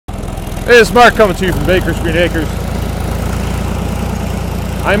Hey, it's Mark coming to you from Baker's Green Acres.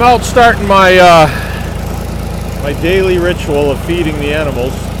 I'm out starting my my daily ritual of feeding the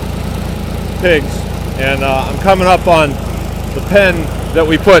animals, pigs, and I'm coming up on the pen that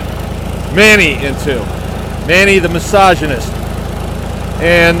we put Manny into. Manny the misogynist.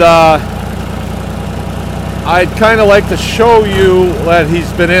 And I'd kind of like to show you that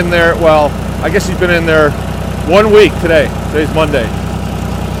he's been in there. Well, I guess he's been in there 1 week today. Today's Monday.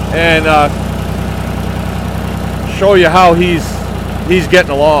 And show you how he's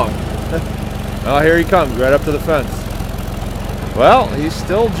getting along. Oh, here he comes, right up to the fence. Well, he's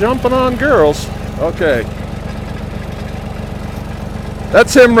still jumping on girls. Okay.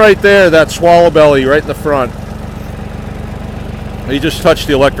 That's him right there, that swallow belly right in the front. He just touched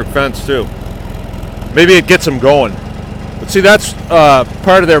the electric fence too. Maybe it gets him going. But see, that's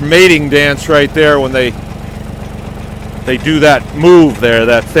part of their mating dance right there when they do that move there,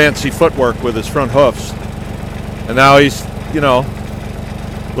 that fancy footwork with his front hoofs. And now he's, you know,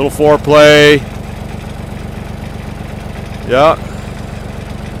 little foreplay. Yeah.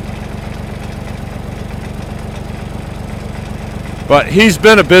 But he's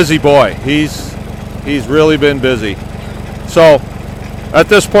been a busy boy. He's really been busy. So at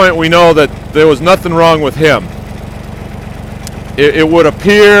this point we know that there was nothing wrong with him. It would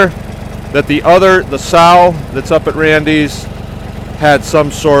appear that the sow that's up at Randy's had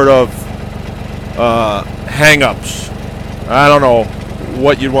some sort of hang-ups. I don't know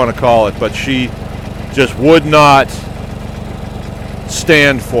what you'd want to call it, but she just would not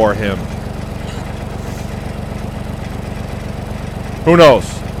stand for him. Who knows?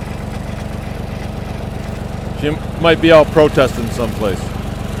 She might be out protesting someplace.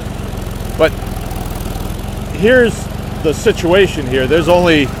 But here's the situation here. There's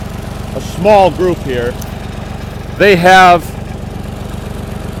only a small group here. They have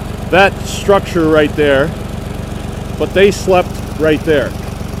that structure right there, but they slept right there.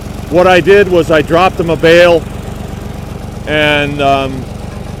 What I did was I dropped them a bale, and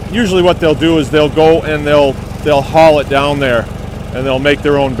usually what they'll do is they'll go and they'll haul it down there, and they'll make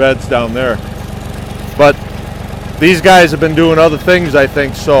their own beds down there. But these guys have been doing other things, I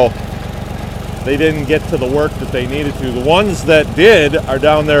think, so they didn't get to the work that they needed to. The ones that did are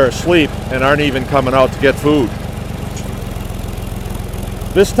down there asleep and aren't even coming out to get food.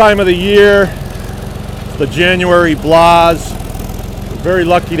 This time of the year, the January blahs. We're very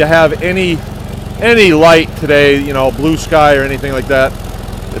lucky to have any light today, you know, blue sky or anything like that.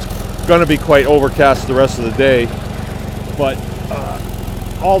 It's going to be quite overcast the rest of the day. But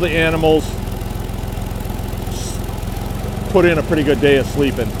all the animals put in a pretty good day of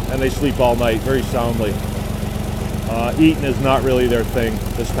sleeping, and they sleep all night very soundly. Eating is not really their thing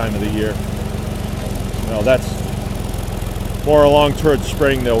this time of the year. No, that's more along towards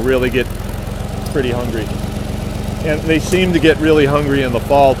spring. They'll really get pretty hungry, and they seem to get really hungry in the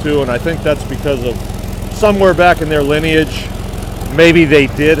fall too, and I think that's because of somewhere back in their lineage, maybe they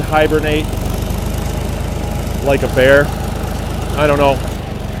did hibernate like a bear. I don't know,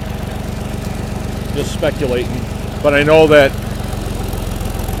 just speculating. But I know that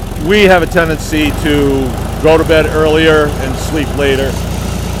we have a tendency to go to bed earlier and sleep later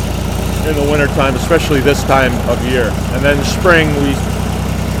in the wintertime, especially this time of year. And then spring, we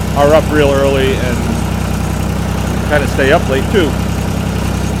are up real early and kind of stay up late too.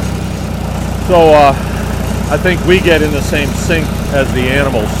 So I think we get in the same sync as the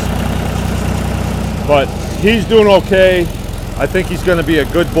animals. But he's doing okay. I think he's going to be a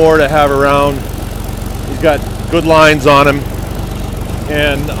good boar to have around. He's got good lines on him,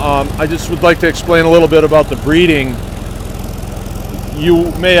 and I just would like to explain a little bit about the breeding.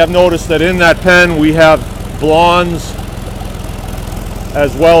 You may have noticed that in that pen we have blondes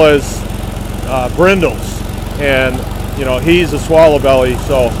as well as brindles, and you know, he's a swallow belly.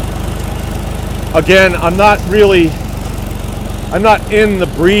 So again, I'm not in the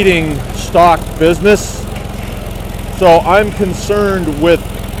breeding stock business, so I'm concerned with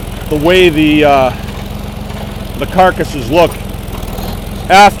the way the carcasses look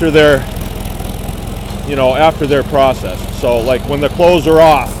after their process. So like when the clothes are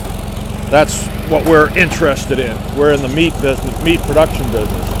off, that's what we're interested in. We're in the meat business, meat production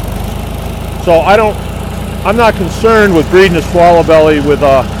business. So I'm not concerned with breeding a swallow belly with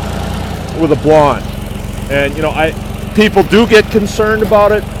a blonde. And you know, people do get concerned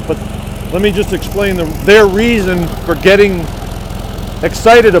about it, but let me just explain their reason for getting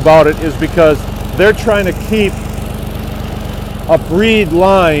excited about it is because they're trying to keep a breed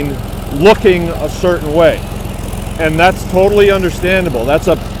line looking a certain way, and that's totally understandable. That's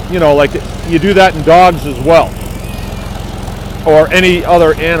like you do that in dogs as well, or any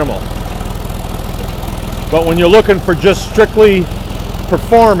other animal. But when you're looking for just strictly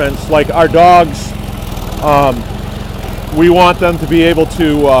performance, like our dogs, we want them to be able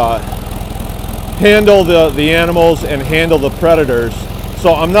to handle the animals and handle the predators.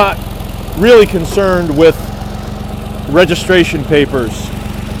 So I'm not really concerned with registration papers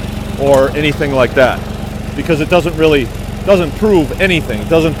or anything like that, because it doesn't prove anything. It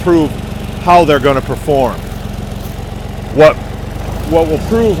doesn't prove how they're going to perform. What will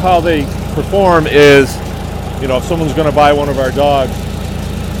prove how they perform is, if someone's going to buy one of our dogs,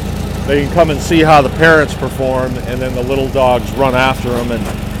 they can come and see how the parents perform, and then the little dogs run after them, and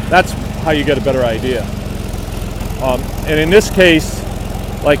that's how you get a better idea. And in this case,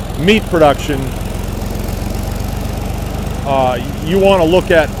 like meat production, you want to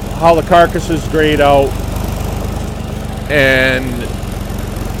look at how the carcasses grade out, and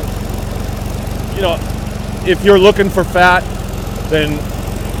if you're looking for fat, then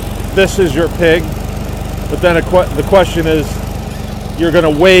this is your pig. But then the question is, you're going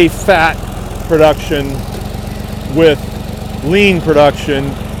to weigh fat production with lean production.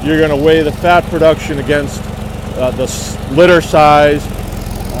 You're going to weigh the fat production against the litter size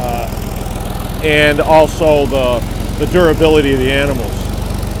and also the durability of the animals.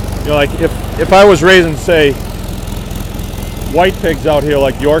 Like if I was raising, say, white pigs out here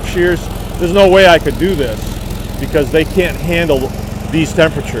like Yorkshires, there's no way I could do this because they can't handle these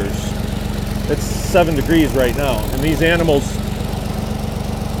temperatures. It's 7 degrees right now, and these animals,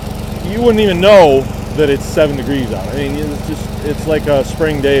 you wouldn't even know that it's 7 degrees out. I mean, it's like a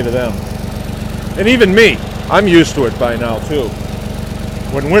spring day to them. And even me, I'm used to it by now too.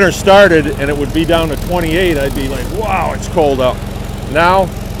 When winter started and it would be down to 28, I'd be like, wow, it's cold out. Now,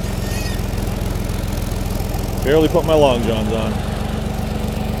 barely put my long johns on.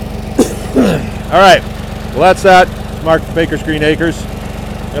 All right, well, that's that. Mark Baker's Green Acres.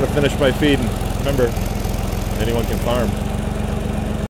 Gotta finish my feed, and remember, anyone can farm.